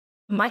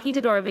Mikey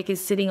Todorovic is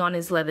sitting on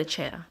his leather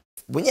chair.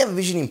 When you have a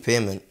vision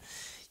impairment,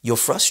 you're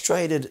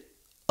frustrated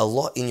a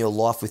lot in your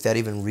life without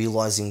even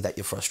realising that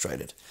you're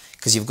frustrated,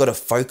 because you've got to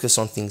focus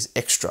on things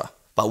extra.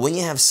 But when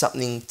you have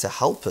something to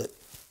help it,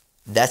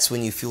 that's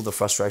when you feel the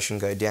frustration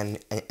go down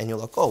and you're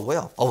like, oh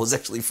wow, I was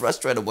actually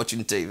frustrated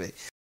watching TV.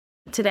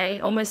 Today,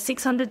 almost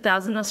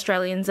 600,000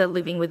 Australians are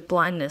living with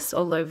blindness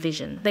or low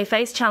vision. They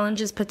face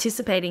challenges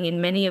participating in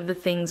many of the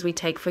things we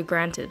take for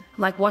granted,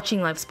 like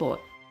watching live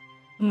sport.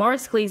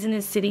 Morris Gleason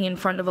is sitting in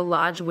front of a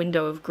large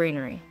window of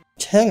greenery.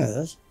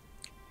 Tennis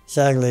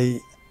sadly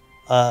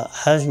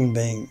hasn't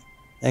been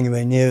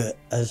anywhere near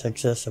as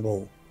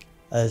accessible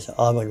as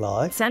I would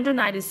like. Sandra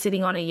Knight is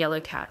sitting on a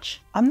yellow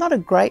couch. I'm not a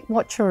great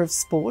watcher of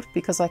sport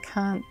because I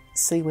can't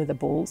see where the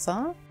balls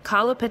are.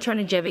 Carla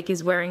Petronijevic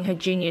is wearing her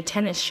junior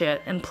tennis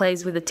shirt and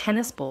plays with a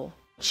tennis ball.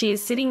 She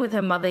is sitting with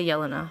her mother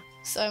Jelena.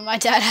 So my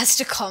dad has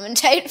to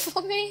commentate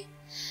for me,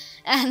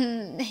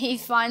 and he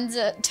finds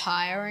it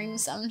tiring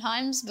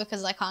sometimes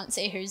because I can't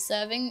see who's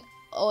serving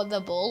or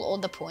the ball or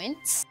the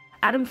points.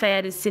 Adam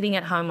Fayed is sitting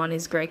at home on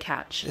his grey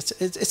couch.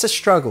 It's a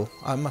struggle,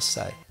 I must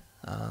say.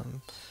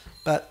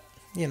 But,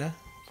 you know,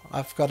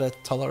 I've got to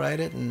tolerate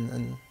it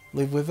and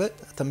live with it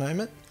at the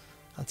moment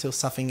until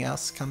something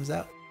else comes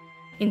out.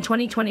 In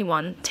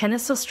 2021,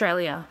 Tennis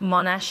Australia,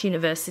 Monash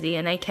University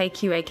and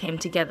AKQA came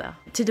together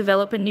to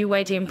develop a new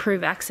way to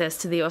improve access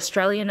to the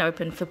Australian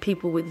Open for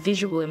people with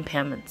visual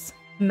impairments.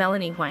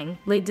 Melanie Huang,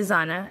 lead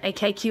designer,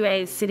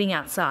 AKQA, is sitting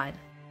outside.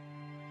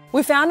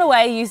 We found a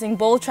way using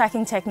ball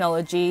tracking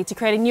technology to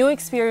create a new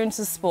experience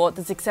of sport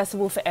that's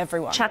accessible for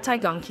everyone. Chatai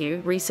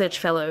Gonkyu, research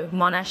fellow,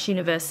 Monash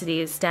University,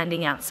 is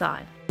standing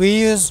outside.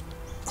 We use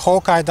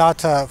Hawkeye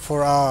data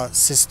for our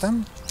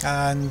system,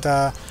 and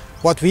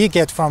what we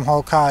get from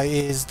Hawkeye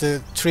is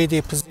the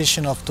 3D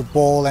position of the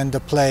ball and the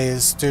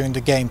players during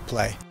the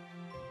gameplay.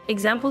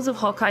 Examples of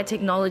Hawkeye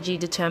technology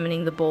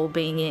determining the ball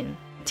being in.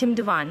 Tim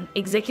Devine,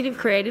 Executive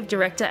Creative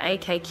Director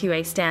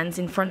AKQA, stands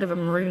in front of a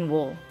maroon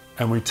wall.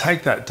 And we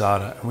take that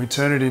data and we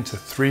turn it into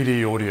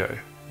 3D audio,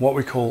 what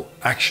we call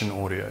action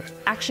audio.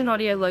 Action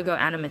audio logo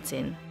animates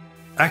in.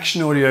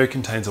 Action audio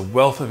contains a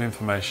wealth of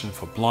information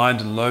for blind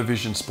and low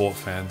vision sport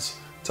fans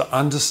to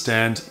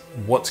understand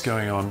what's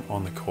going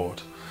on the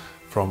court.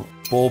 From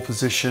ball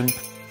position,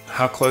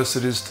 how close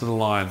it is to the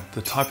line,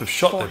 the type of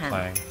shot they're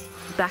playing.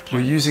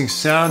 Backhand. We're using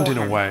sound in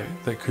a way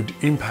that could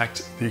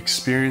impact the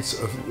experience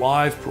of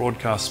live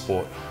broadcast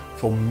sport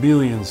for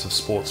millions of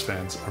sports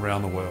fans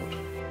around the world.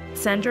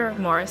 Sandra,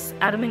 Morris,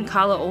 Adam and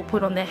Carla all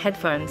put on their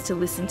headphones to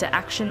listen to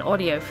action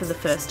audio for the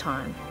first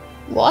time.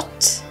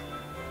 What?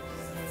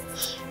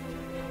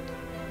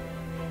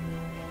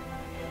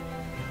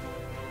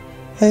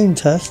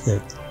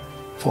 Fantastic.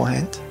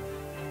 Forehand,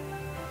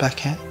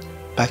 backhand,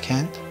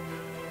 backhand,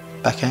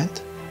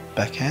 backhand,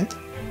 backhand,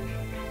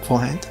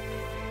 forehand.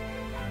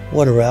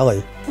 What a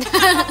rally.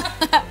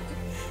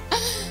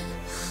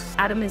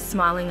 Adam is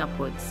smiling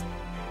upwards.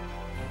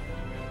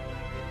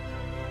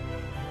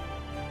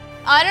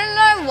 I don't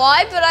know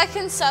why, but I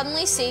can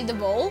suddenly see the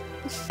ball.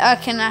 I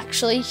can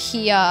actually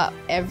hear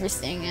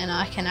everything and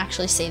I can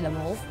actually see the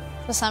ball.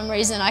 For some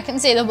reason, I can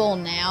see the ball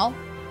now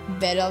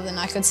better than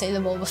I could see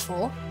the ball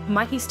before.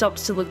 Mikey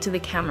stops to look to the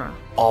camera.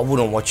 I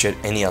wouldn't watch it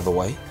any other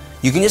way.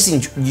 You can just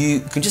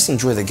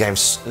enjoy the game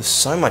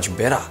so much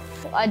better.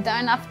 I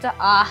don't have to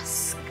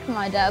ask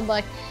my dad,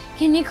 like,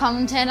 can you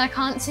commentate? I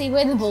can't see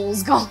where the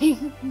ball's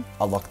going.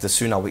 I like the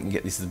sooner we can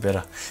get this, the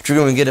better. Do you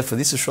reckon we can get it for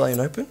this Australian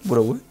Open? Would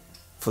it work?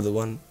 For the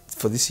one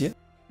for this year?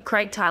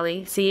 Craig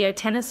Tiley, CEO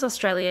Tennis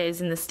Australia,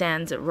 is in the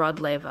stands at Rod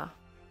Laver.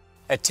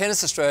 At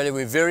Tennis Australia,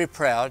 we're very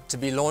proud to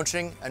be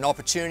launching an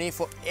opportunity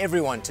for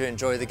everyone to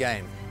enjoy the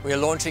game. We are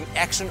launching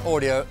action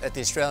audio at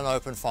the Australian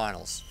Open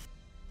Finals.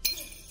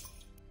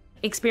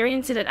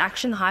 Experience it at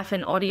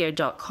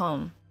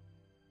action-audio.com.